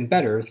even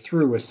better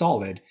through a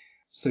solid.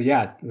 So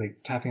yeah, like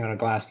tapping on a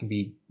glass can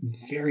be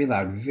very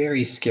loud,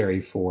 very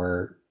scary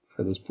for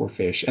those poor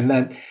fish. And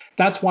then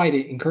that's why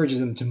it encourages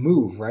them to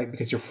move, right?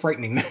 Because you're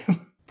frightening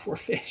them. Poor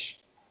fish.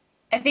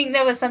 I think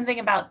there was something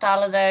about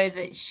Darla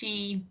though that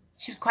she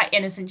was quite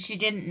innocent. She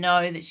didn't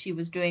know that she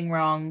was doing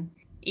wrong,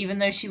 even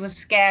though she was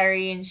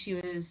scary and she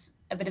was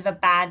a bit of a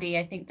baddie.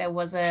 I think there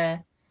was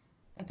a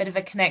bit of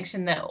a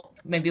connection that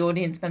maybe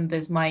audience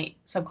members might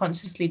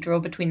subconsciously draw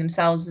between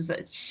themselves, is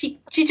that she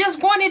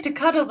just wanted to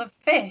cuddle the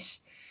fish.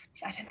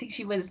 I don't think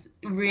she was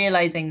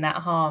realizing that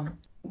harm.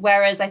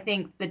 Whereas I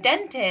think the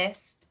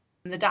dentist,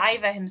 the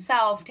diver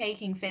himself,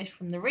 taking fish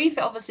from the reef,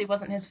 it obviously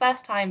wasn't his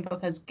first time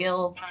because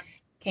Gil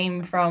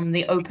came from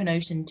the open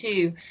ocean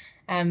too.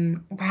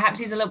 Perhaps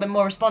he's a little bit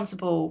more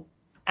responsible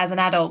as an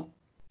adult,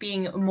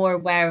 being more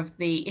aware of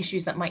the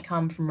issues that might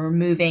come from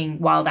removing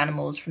wild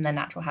animals from their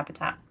natural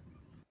habitat.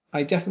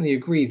 I definitely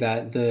agree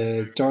that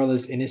the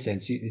Darla's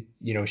innocence, you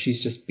know,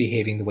 she's just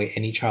behaving the way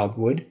any child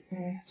would.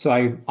 So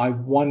I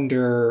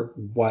wonder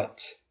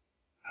what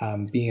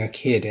being a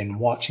kid and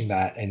watching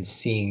that and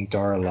seeing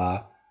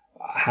Darla,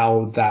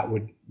 how that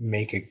would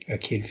make a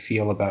kid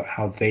feel about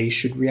how they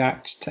should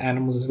react to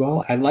animals as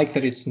well. I like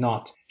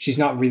that she's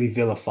not really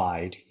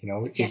vilified, you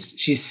know.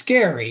 She's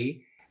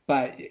scary,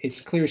 but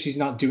it's clear she's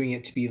not doing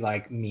it to be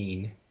like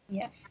mean.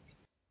 Yeah.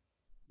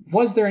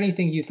 Was there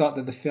anything you thought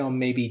that the film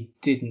maybe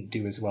didn't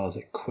do as well as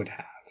it could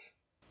have?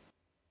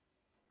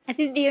 I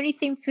think the only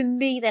thing for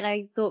me that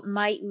I thought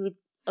would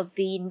have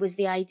been was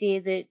the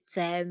idea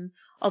that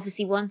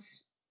obviously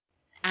once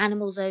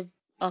animals are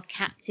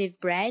captive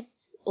bred,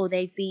 or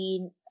they've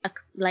been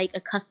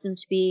accustomed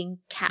to being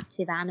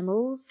captive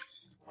animals,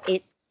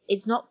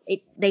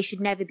 they should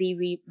never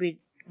be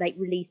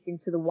released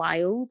into the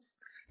wild.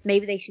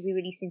 Maybe they should be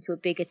released into a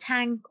bigger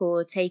tank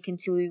or taken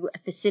to a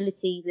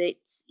facility that,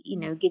 you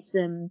know, gives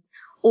them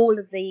all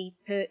of the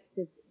perks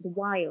of the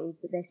wild,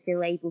 but they're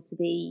still able to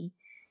be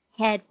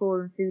cared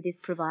for and food is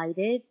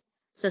provided.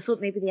 So I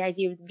thought maybe the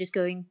idea of them just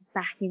going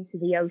back into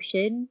the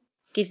ocean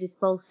gives this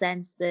false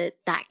sense that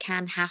that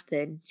can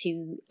happen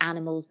to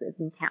animals that have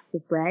been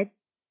captive bred.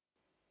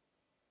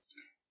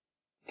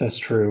 That's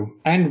true.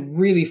 And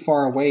really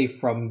far away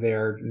from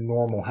their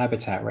normal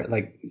habitat, right?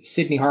 Like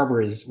Sydney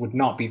Harbour would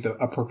not be the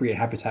appropriate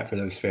habitat for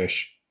those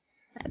fish.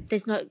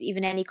 There's not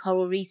even any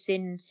coral reefs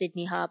in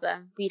Sydney Harbour.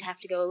 We'd have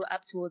to go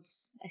up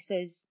towards, I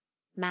suppose,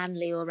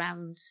 Manly or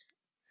around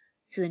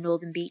to the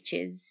northern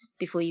beaches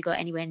before you got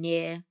anywhere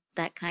near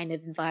that kind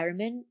of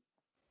environment.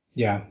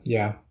 Yeah.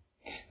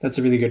 That's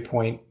a really good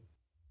point.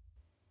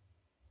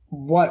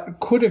 What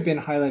could have been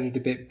highlighted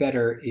a bit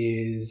better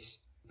is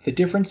the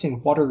difference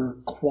in water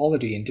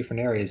quality in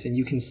different areas, and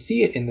you can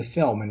see it in the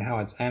film and how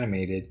it's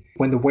animated.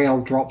 When the whale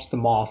drops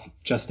them off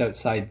just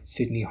outside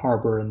Sydney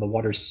Harbour and the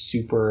water's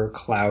super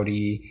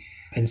cloudy,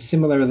 and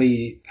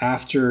similarly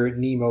after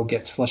Nemo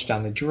gets flushed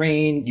down the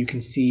drain, you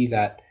can see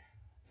that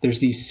there's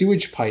these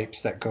sewage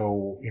pipes that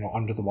go, you know,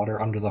 under the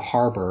water, under the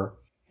harbour,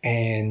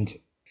 and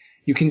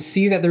you can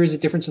see that there is a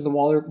difference in the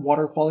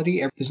water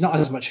quality. There's not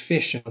as much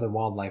fish and other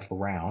wildlife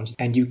around,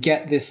 and you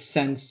get this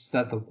sense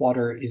that the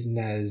water isn't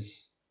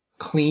as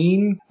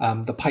clean.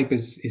 The pipe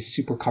is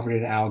super covered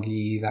in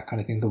algae, that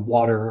kind of thing.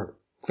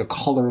 The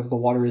color of the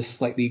water is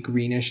slightly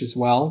greenish as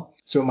well.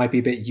 So it might be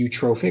a bit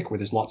eutrophic, where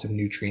there's lots of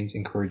nutrients,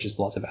 encourages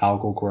lots of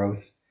algal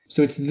growth.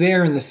 So it's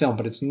there in the film,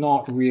 but it's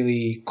not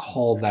really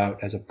called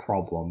out as a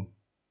problem.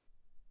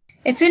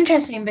 It's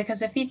interesting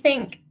because if you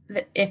think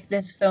that if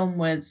this film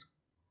was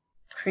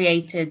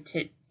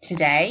created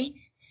today,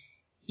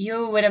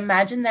 you would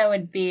imagine there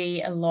would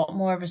be a lot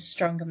more of a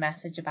stronger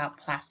message about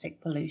plastic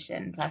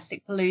pollution.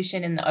 Plastic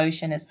pollution in the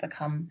ocean has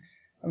become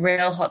a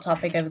real hot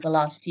topic over the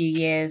last few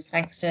years,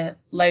 thanks to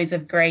loads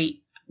of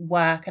great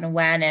work and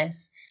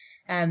awareness.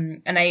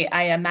 And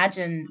I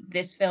imagine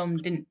this film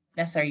didn't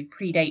necessarily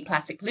predate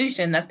plastic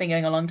pollution. That's been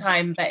going a long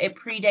time, but it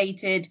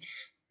predated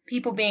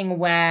people being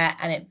aware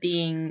and it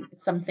being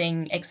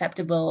something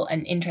acceptable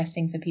and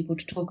interesting for people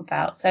to talk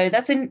about. So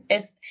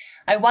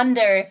I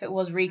wonder if it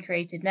was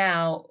recreated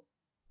now,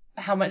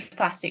 how much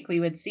plastic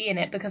we would see in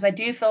it, because I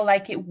do feel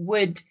like it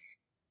would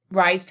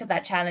rise to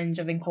that challenge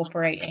of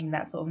incorporating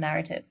that sort of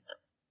narrative.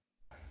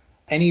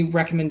 Any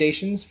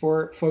recommendations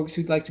for folks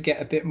who'd like to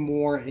get a bit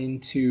more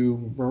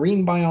into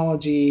marine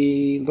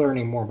biology,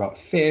 learning more about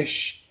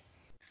fish?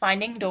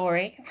 Finding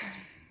Dory.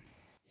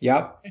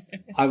 Yep.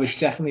 I would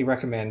definitely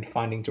recommend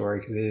Finding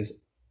Dory because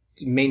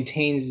it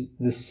maintains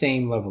the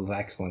same level of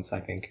excellence, I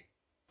think.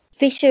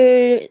 Fish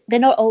they're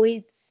not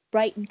always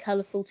bright and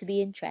colourful to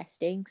be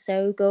interesting,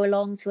 so go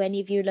along to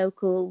any of your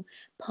local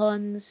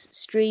ponds,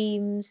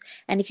 streams,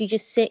 and if you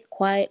just sit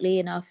quietly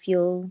enough,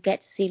 you'll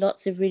get to see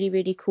lots of really,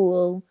 really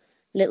cool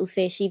little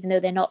fish, even though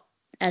they're not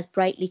as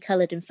brightly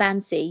coloured and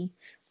fancy,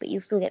 but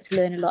you'll still get to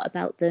learn a lot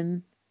about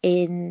them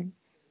in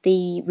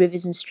the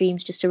rivers and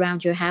streams just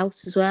around your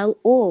house as well,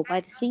 or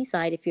by the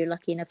seaside if you're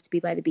lucky enough to be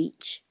by the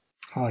beach.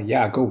 Oh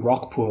yeah, go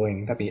rock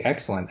pooling. That'd be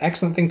excellent.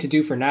 Excellent thing to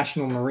do for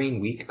National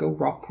Marine Week. Go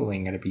rock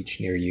pooling at a beach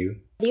near you.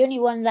 The only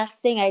one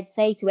last thing I'd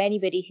say to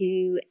anybody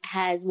who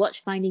has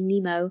watched Finding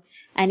Nemo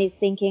and is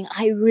thinking,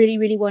 I really,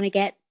 really want to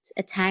get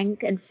a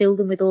tank and fill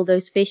them with all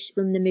those fish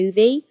from the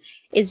movie,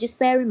 is just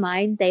bear in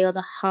mind they are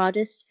the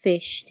hardest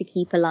fish to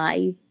keep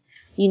alive.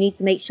 You need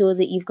to make sure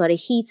that you've got a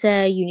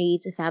heater, you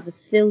need to have a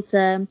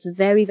filter. It's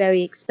very,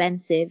 very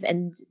expensive,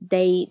 and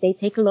they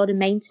take a lot of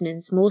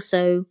maintenance, more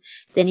so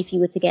than if you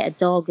were to get a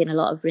dog in a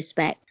lot of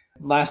respect.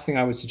 Last thing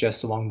I would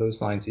suggest along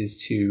those lines is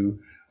to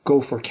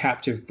go for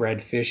captive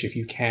bred fish if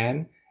you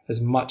can,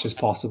 as much as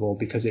possible,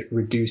 because it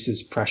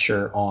reduces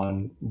pressure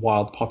on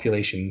wild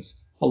populations,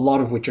 a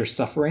lot of which are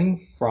suffering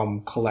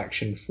from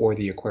collection for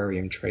the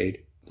aquarium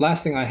trade.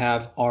 Last thing I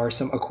have are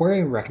some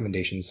aquarium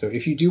recommendations. So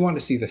if you do want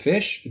to see the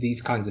fish,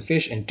 these kinds of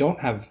fish, and don't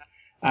have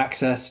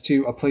access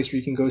to a place where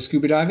you can go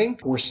scuba diving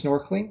or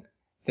snorkeling,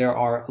 there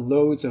are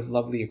loads of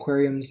lovely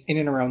aquariums in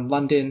and around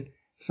London.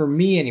 For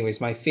me anyways,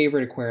 my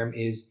favorite aquarium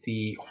is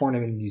the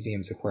Horniman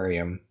Museum's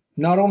aquarium.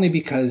 Not only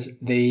because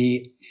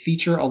they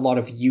feature a lot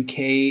of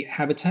UK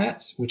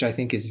habitats, which I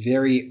think is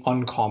very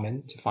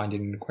uncommon to find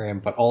in an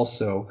aquarium, but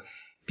also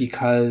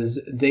because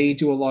they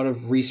do a lot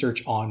of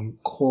research on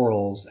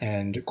corals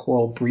and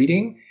coral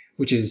breeding,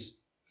 which is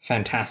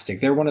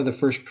fantastic. They're one of the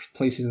first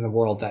places in the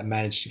world that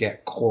managed to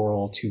get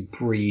coral to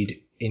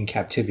breed in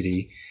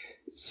captivity.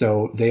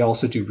 So they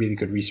also do really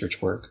good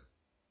research work.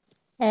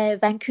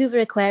 Vancouver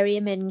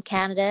Aquarium in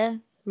Canada,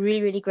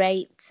 really, really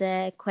great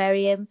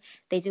aquarium.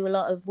 They do a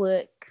lot of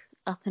work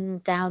up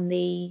and down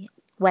the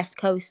West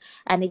Coast,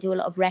 and they do a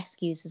lot of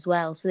rescues as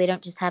well. So they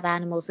don't just have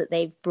animals that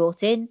they've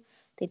brought in,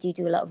 they do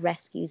a lot of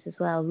rescues as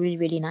well. Really,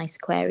 really nice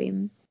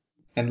aquarium.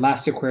 And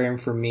last aquarium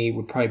for me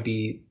would probably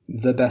be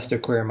the best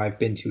aquarium I've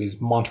been to is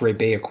Monterey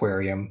Bay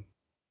Aquarium.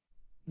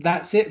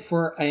 That's it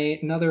for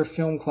another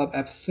Film Club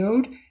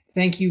episode.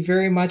 Thank you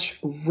very much,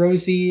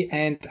 Rosie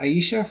and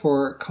Aisha,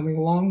 for coming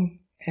along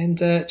and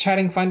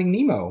chatting Finding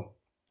Nemo.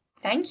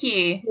 Thank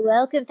you. You're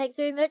welcome. Thanks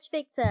very much,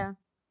 Victor.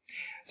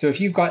 So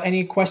if you've got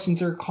any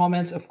questions or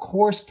comments, of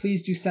course,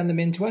 please do send them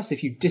in to us.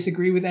 If you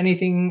disagree with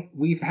anything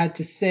we've had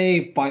to say,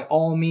 by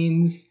all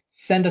means,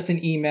 send us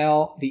an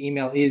email. The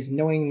email is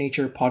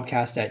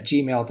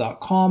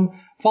knowingnaturedpodcast@gmail.com.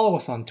 Follow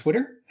us on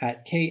Twitter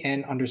at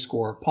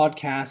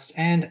KN_podcast.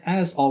 And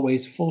as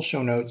always, full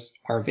show notes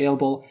are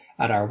available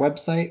at our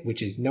website,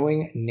 which is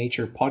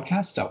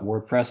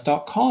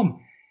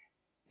knowingnaturedpodcast.wordpress.com.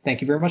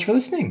 Thank you very much for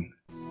listening.